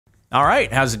All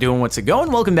right, how's it doing? What's it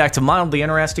going? Welcome back to Mildly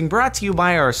Interesting, brought to you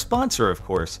by our sponsor, of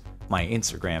course, my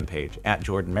Instagram page,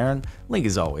 @JordanMarin. Link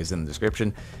is always in the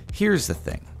description. Here's the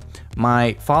thing.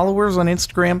 My followers on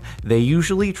Instagram, they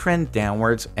usually trend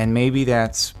downwards, and maybe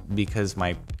that's because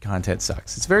my content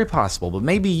sucks. It's very possible, but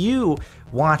maybe you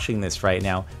watching this right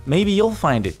now, maybe you'll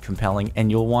find it compelling and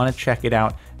you'll want to check it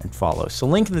out and follow. So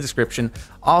link in the description.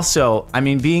 Also, I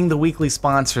mean, being the weekly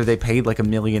sponsor, they paid like $1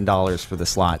 million for the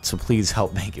slot, so please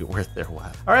help make it worth their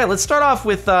while. All right, let's start off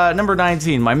with number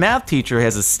 19. My math teacher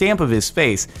has a stamp of his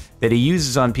face that he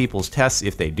uses on people's tests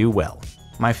if they do well.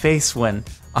 My face went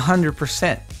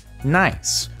 100%.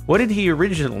 Nice. What did he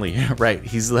originally write?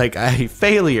 He's like,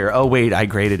 failure. Oh, wait, I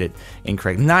graded it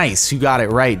incorrect. Nice, you got it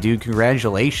right, dude.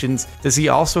 Congratulations. Does he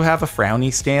also have a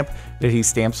frowny stamp that he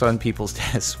stamps on people's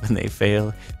tests when they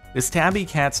fail? This tabby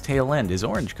cat's tail end is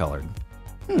orange colored.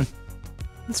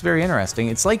 That's very interesting.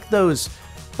 It's like those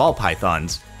ball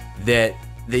pythons that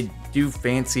they do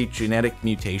fancy genetic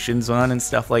mutations on and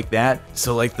stuff like that.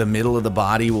 So like the middle of the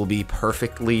body will be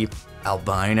perfectly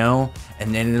albino,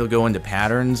 and then it'll go into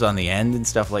patterns on the end and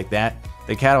stuff like that.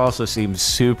 The cat also seems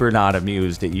super not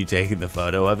amused at you taking the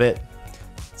photo of it.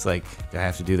 It's like, do I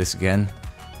have to do this again?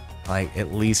 Like,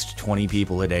 at least 20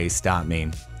 people a day stop me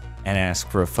and ask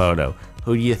for a photo.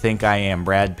 Who do you think I am,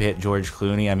 Brad Pitt, George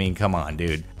Clooney? I mean, come on,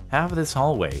 dude. Half of this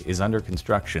hallway is under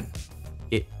construction.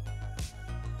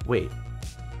 Wait,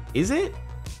 is it?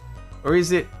 Or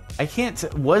is it, I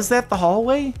can't, was that the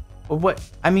hallway? Or what?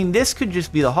 I mean, this could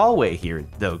just be the hallway here,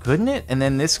 though, couldn't it? And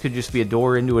then this could just be a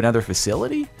door into another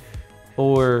facility?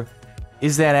 Or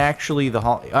is that actually the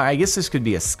hall? I guess this could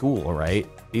be a school, right?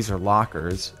 These are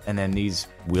lockers, and then these,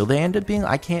 will they end up being?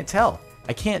 I can't tell.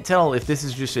 I can't tell if this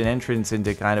is just an entrance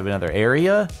into kind of another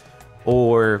area,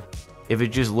 or if it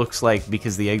just looks like,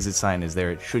 because the exit sign is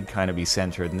there, it should kind of be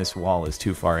centered, and this wall is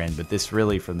too far in, but this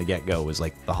really, from the get-go, was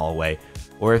like the hallway.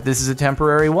 Or if this is a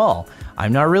temporary wall.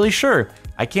 I'm not really sure.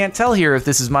 I can't tell here if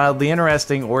this is mildly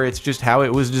interesting or it's just how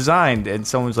it was designed and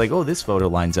someone's like, oh, this photo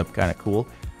lines up kind of cool.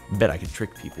 Bet I could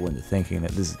trick people into thinking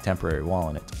that this is a temporary wall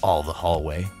and it's all the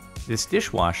hallway. This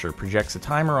dishwasher projects a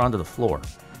timer onto the floor.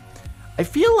 I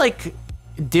feel like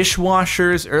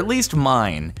dishwashers, or at least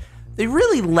mine, they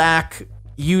really lack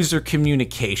user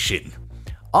communication.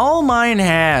 All mine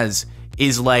has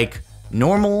is like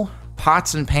normal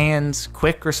pots and pans,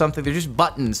 quick or something. They're just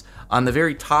buttons on the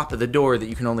very top of the door that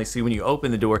you can only see when you open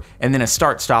the door, and then a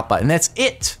start-stop button. That's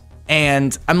it.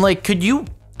 And I'm like, could you,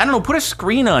 I don't know, put a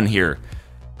screen on here?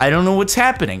 I don't know what's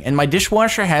happening. And my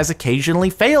dishwasher has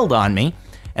occasionally failed on me.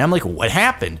 And I'm like, what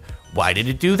happened? Why did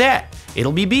it do that?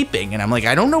 It'll be beeping. And I'm like,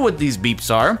 I don't know what these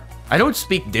beeps are. I don't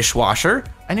speak dishwasher.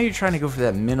 I know you're trying to go for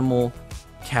that minimal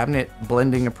cabinet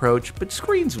blending approach, but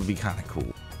screens would be kind of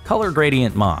cool. Color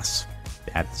gradient moss.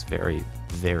 That's very,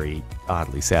 very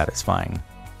oddly satisfying.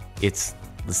 It's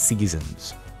the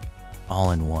seasons,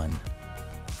 all in one.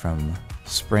 From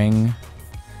spring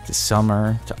to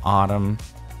summer to autumn.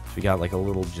 So we got like a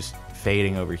little just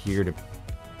fading over here to...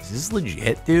 Is this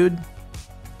legit, dude?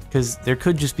 Because there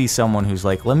could just be someone who's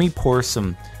like, let me pour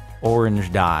some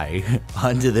orange dye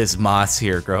onto this moss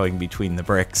here growing between the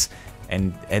bricks.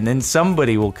 And then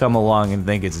somebody will come along and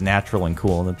think it's natural and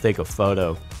cool and then take a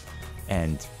photo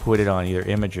and put it on either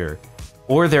Imager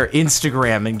or their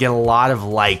Instagram and get a lot of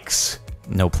likes.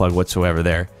 No plug whatsoever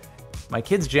there. My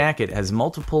kid's jacket has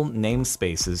multiple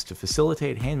namespaces to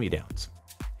facilitate hand-me-downs.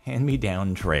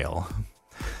 Hand-me-down trail.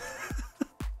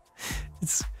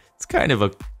 It's kind of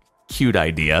a cute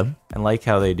idea. I like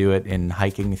how they do it in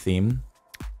hiking theme.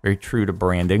 Very true to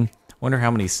branding. Wonder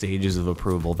how many stages of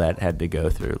approval that had to go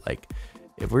through. Like,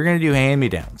 if we're gonna do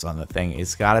hand-me-downs on the thing,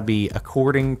 it's gotta be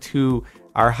according to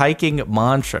our hiking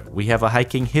mantra. We have a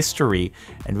hiking history,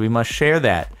 and we must share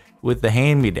that with the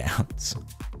hand-me-downs.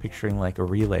 Picturing like a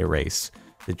relay race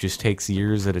that just takes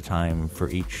years at a time for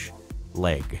each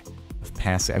leg of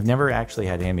passing. I've never actually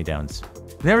had hand-me-downs.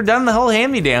 I've never done the whole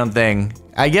hand-me-down thing.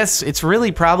 I guess it's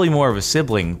really probably more of a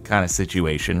sibling kind of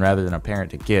situation rather than a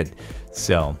parent to kid.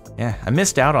 So, yeah, I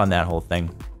missed out on that whole thing.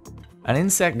 An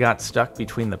insect got stuck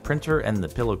between the printer and the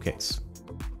pillowcase.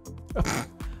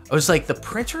 I was like, the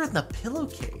printer and the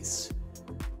pillowcase?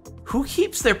 Who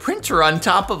keeps their printer on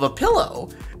top of a pillow?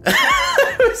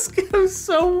 I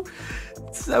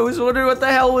was wondering what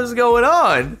the hell was going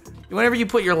on. Whenever you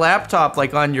put your laptop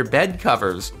like on your bed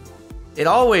covers, it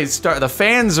always the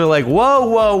fans are like, whoa,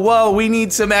 whoa, whoa, we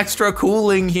need some extra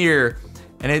cooling here.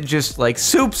 And it just like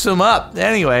soups them up.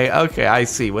 Anyway, okay, I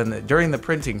see. During the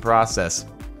printing process,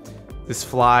 this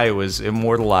fly was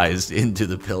immortalized into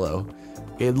the pillow.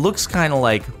 It looks kind of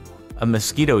like a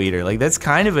mosquito eater. Like, that's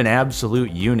kind of an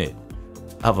absolute unit.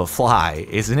 of a fly,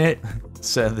 isn't it?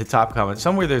 So the top comment,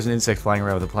 somewhere there's an insect flying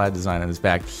around with a plaid design on his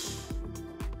back.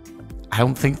 I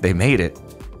don't think they made it.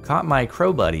 Caught my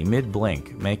crow buddy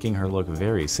mid-blink, making her look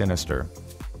very sinister.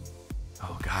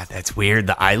 Oh god, that's weird.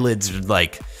 The eyelids are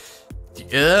like,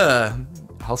 ugh.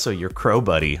 Also, your crow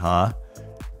buddy, huh?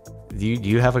 Do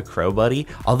you have a crow buddy?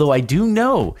 Although I do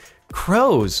know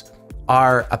crows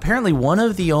are apparently one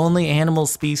of the only animal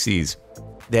species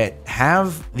that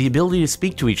have the ability to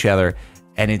speak to each other,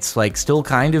 and it's like still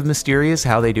kind of mysterious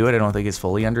how they do it. I don't think it's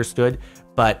fully understood,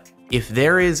 but if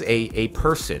there is a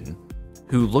person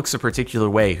who looks a particular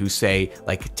way, who say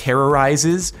like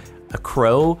terrorizes a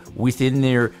crow within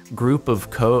their group of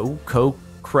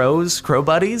crow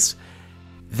buddies,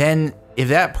 then if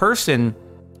that person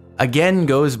again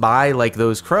goes by like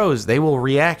those crows, they will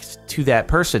react to that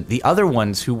person. The other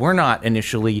ones who were not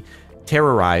initially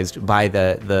terrorized by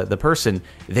the person,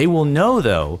 they will know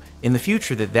though in the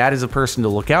future that that is a person to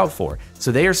look out for.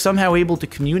 So they are somehow able to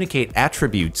communicate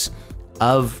attributes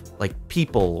of like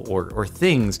people or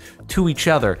things to each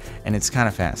other, and it's kind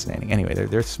of fascinating. Anyway,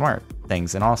 they're smart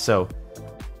things. And also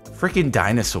freaking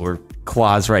dinosaur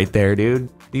claws right there, dude.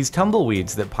 These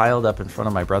tumbleweeds that piled up in front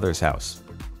of my brother's house.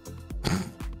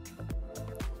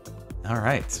 All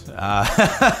right.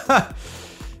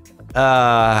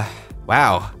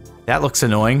 Wow, that looks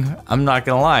annoying. I'm not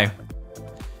gonna lie.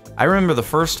 I remember the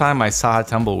first time I saw a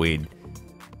tumbleweed,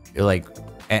 like,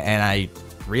 and I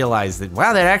realized that,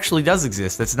 wow, that actually does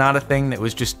exist. That's not a thing that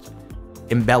was just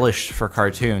embellished for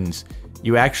cartoons.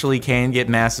 You actually can get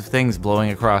massive things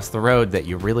blowing across the road that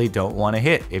you really don't want to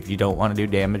hit if you don't want to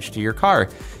do damage to your car.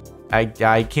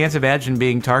 I can't imagine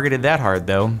being targeted that hard,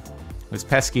 though. Those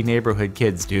pesky neighborhood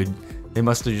kids, dude. They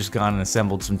must have just gone and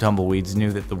assembled some tumbleweeds,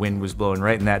 knew that the wind was blowing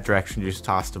right in that direction, just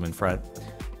tossed them in front.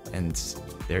 And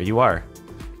there you are.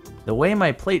 The way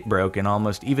my plate broke in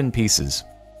almost even pieces.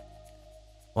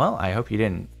 Well, I hope you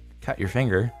didn't cut your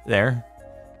finger there.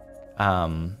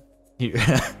 Like,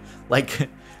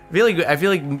 I feel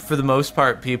like for the most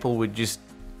part, people would just,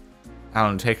 I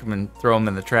don't know, take them and throw them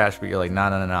in the trash, but you're like, no,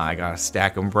 I gotta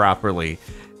stack them properly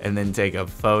and then take a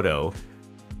photo.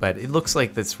 But it looks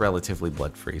like that's relatively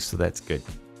blood-free, so that's good.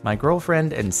 My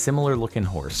girlfriend and similar looking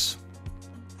horse.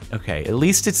 Okay, at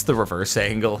least it's the reverse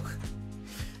angle.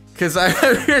 Cause I'm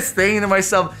just thinking to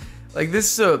myself, like,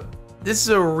 this is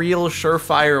a real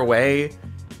surefire way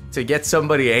to get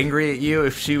somebody angry at you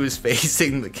if she was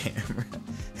facing the camera.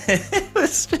 It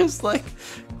was just like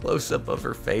close up of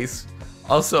her face.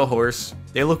 Also a horse.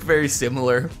 They look very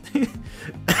similar. Be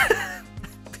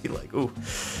like, ooh.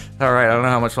 All right, I don't know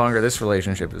how much longer this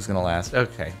relationship is gonna last.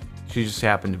 Okay, she just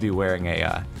happened to be wearing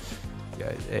a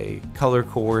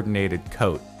color-coordinated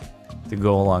coat to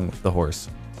go along with the horse.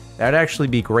 That'd actually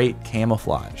be great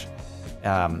camouflage.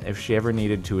 If she ever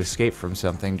needed to escape from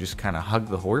something, just kind of hug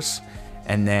the horse,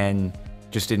 and then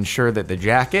just ensure that the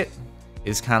jacket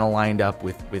is kind of lined up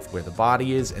with where the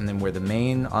body is, and then where the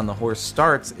mane on the horse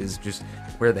starts is just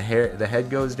where the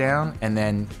head goes down, and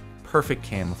then perfect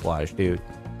camouflage, dude.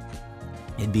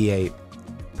 It'd be a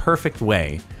perfect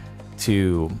way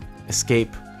to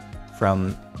escape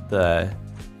from the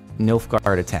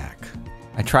Nilfgaard attack.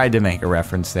 I tried to make a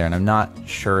reference there, and I'm not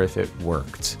sure if it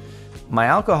worked. My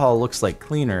alcohol looks like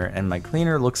cleaner, and my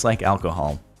cleaner looks like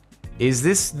alcohol. Is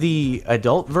this the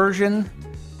adult version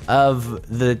of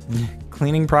the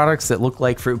cleaning products that look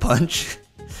like fruit punch?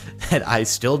 That I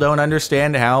still don't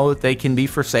understand how they can be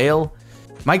for sale?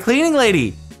 My cleaning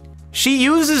lady, she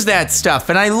uses that stuff,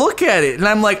 and I look at it, and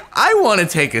I'm like, I want to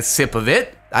take a sip of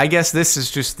it. I guess this is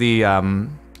just the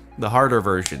harder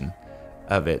version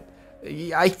of it.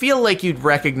 I feel like you'd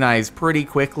recognize pretty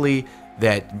quickly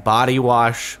that body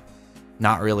wash,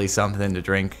 not really something to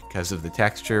drink because of the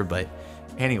texture, but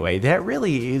anyway, that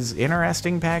really is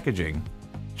interesting packaging.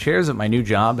 Chairs at my new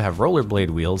job have rollerblade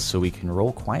wheels so we can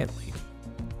roll quietly.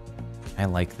 I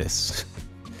like this.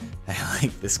 I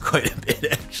like this quite a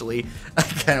bit, actually. I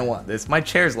kind of want this. My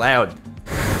chair's loud.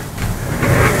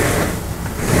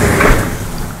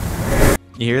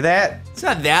 You hear that? It's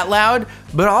not that loud,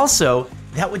 but also,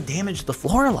 that would damage the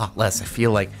floor a lot less, I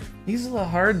feel like. These are the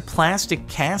hard plastic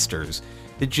casters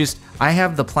that just, I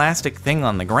have the plastic thing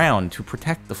on the ground to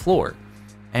protect the floor.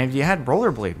 And if you had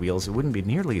rollerblade wheels, it wouldn't be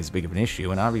nearly as big of an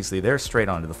issue, and obviously they're straight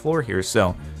onto the floor here,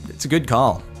 so it's a good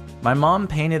call. My mom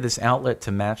painted this outlet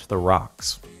to match the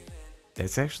rocks.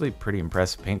 It's actually a pretty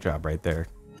impressive paint job right there.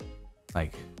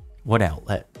 Like, what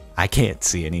outlet? I can't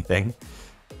see anything.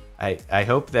 I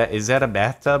hope that, is that a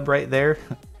bathtub right there?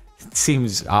 It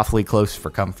seems awfully close for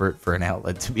comfort for an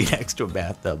outlet to be next to a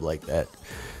bathtub like that.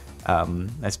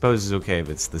 I suppose it's okay if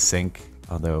it's the sink,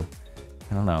 although,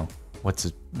 I don't know.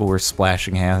 What's or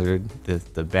splashing hazard,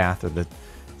 the bath or the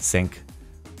sink.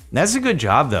 That's a good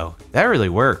job though. That really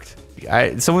worked.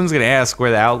 Someone's gonna ask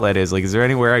where the outlet is. Like, is there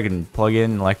anywhere I can plug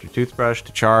in an electric toothbrush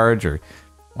to charge, or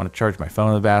want to charge my phone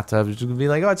in the bathtub? It's gonna be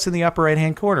like, oh, it's in the upper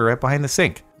right-hand corner, right behind the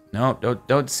sink. No,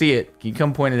 don't see it. Can you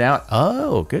come point it out?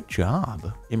 Oh, good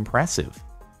job. Impressive.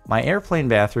 My airplane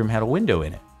bathroom had a window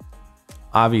in it.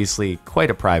 Obviously, quite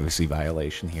a privacy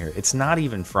violation here. It's not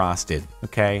even frosted,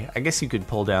 okay? I guess you could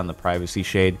pull down the privacy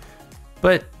shade,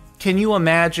 but can you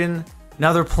imagine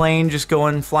another plane just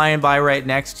flying by right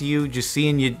next to you, just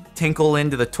seeing you tinkle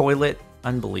into the toilet?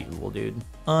 Unbelievable, dude.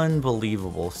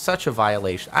 Unbelievable. Such a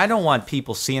violation. I don't want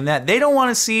people seeing that. They don't want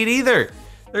to see it either.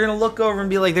 They're gonna look over and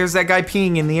be like, there's that guy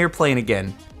peeing in the airplane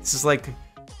again. This is like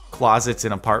closets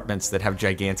in apartments that have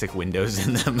gigantic windows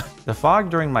in them. The fog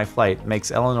during my flight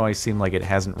makes Illinois seem like it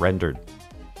hasn't rendered.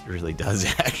 It really does,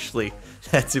 actually.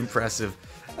 That's impressive.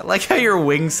 I like how your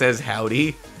wing says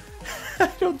howdy.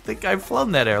 I don't think I've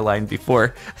flown that airline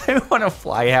before. I want to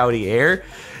fly Howdy Air.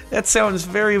 That sounds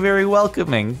very, very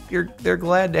welcoming. They're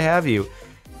glad to have you.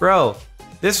 Bro,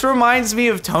 this reminds me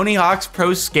of Tony Hawk's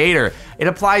Pro Skater. It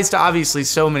applies to obviously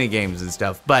so many games and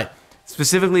stuff, but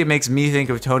specifically it makes me think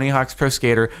of Tony Hawk's Pro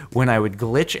Skater when I would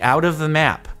glitch out of the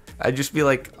map. I'd just be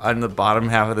like on the bottom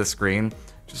half of the screen,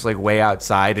 just like way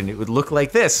outside, and it would look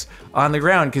like this on the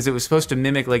ground because it was supposed to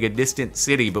mimic like a distant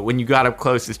city, but when you got up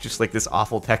close, it's just like this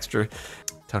awful texture.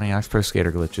 Tony Hawk's Pro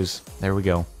Skater glitches. There we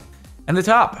go. And the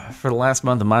top for the last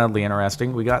month of Mildly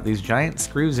Interesting, we got these giant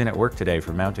screws in at work today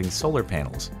for mounting solar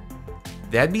panels.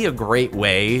 That'd be a great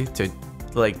way to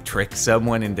like trick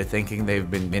someone into thinking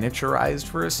they've been miniaturized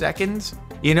for a second.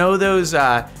 You know those,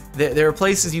 there are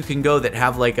places you can go that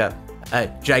have like a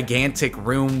gigantic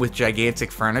room with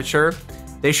gigantic furniture.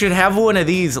 They should have one of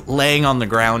these laying on the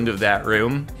ground of that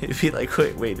room. It'd be like,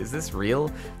 wait, is this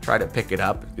real? Try to pick it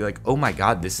up. It'd be like, oh my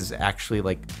God, this is actually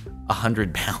like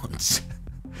 100 pounds.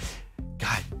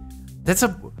 God,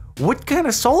 what kind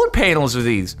of solar panels are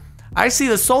these? I see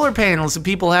the solar panels that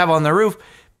people have on the roof.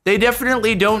 They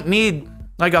definitely don't need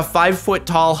like a 5-foot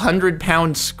tall,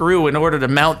 100-pound screw in order to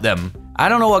mount them. I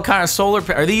don't know what kind of solar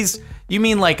are these. You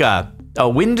mean like a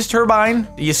wind turbine?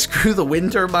 Do you screw the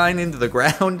wind turbine into the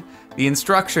ground? The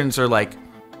instructions are like,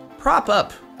 prop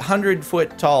up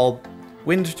 100-foot tall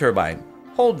wind turbine.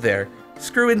 Hold there,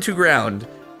 screw into ground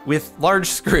with large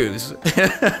screws.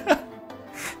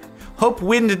 Hope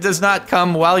wind does not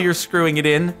come while you're screwing it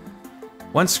in.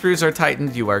 Once screws are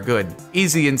tightened, you are good.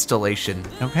 Easy installation.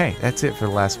 Okay, that's it for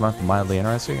the last month of Mildly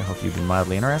Interesting. I hope you've been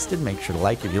mildly interested. Make sure to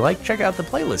like if you like. Check out the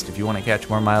playlist if you want to catch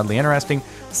more Mildly Interesting.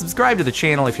 Subscribe to the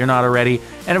channel if you're not already.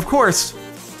 And of course,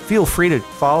 feel free to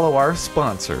follow our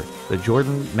sponsor, the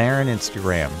Jordan Marin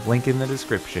Instagram. Link in the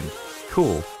description.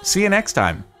 Cool. See you next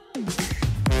time.